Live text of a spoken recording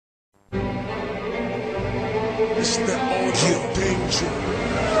It's that audio danger.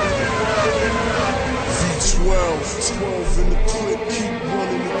 V12, 12 in the clip, keep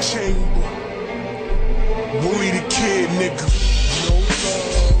running the chamber. Willie the Kid, nigga. No love,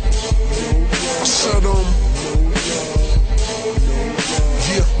 no love. I said no love, no love.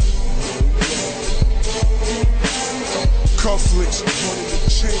 Yeah. Cufflinks, running the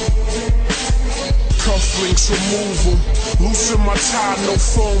chamber. Cufflinks, remove them. Loosen my tie, no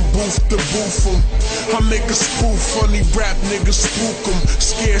phone booth to booth them. I make a spoof, funny rap niggas spook them.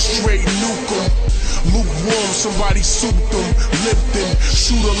 Scare straight, nuke them. Lukewarm, somebody souped them. Lipton,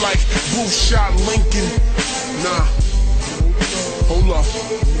 shooter like Bruce shot Lincoln. Nah, hold up.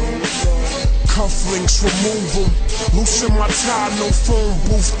 Cufflinks, remove them. Loosen my tie, no phone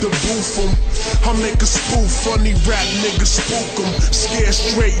booth to booth them. I make a spoof, funny rap niggas spook them. Scare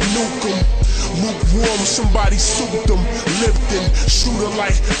straight, nuke them. Lukewarm, somebody souped them. Lipton, shooter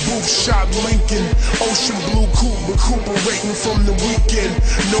like Booth shot Lincoln. Ocean blue coupe, recuperating from the weekend.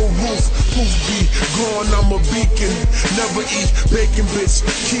 No roof, poof be gone, I'm a beacon. Never eat bacon bits,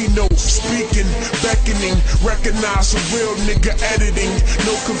 keynote speaking. Beckoning, recognize a real nigga editing.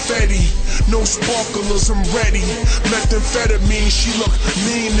 No confetti, no sparklers, I'm ready. Methamphetamine, she look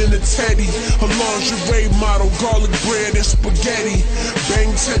mean in a teddy. Her lingerie model, garlic bread and spaghetti.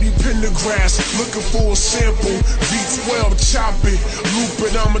 Bang Teddy Pendergrass, looking for a sample. V12 chop it, loop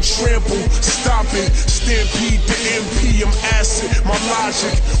it, I'ma trample. Stop it, stampede to MP, I'm acid. My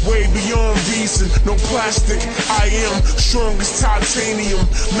logic, way beyond reason. No plastic, I am strong as titanium.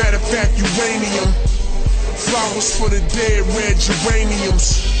 Matter of fact, uranium. Flowers for the dead, red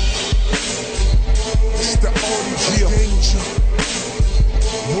geraniums. It's the audio danger.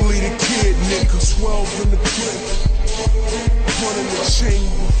 Willie the Kid, nigga. 12 in the clip, one in the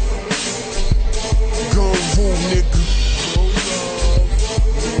chamber. Gun rule, nigga. No love,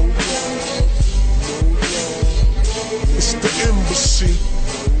 no love, no love. It's the embassy.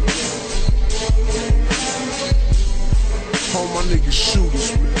 All my niggas shooters,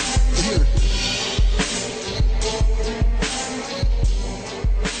 man.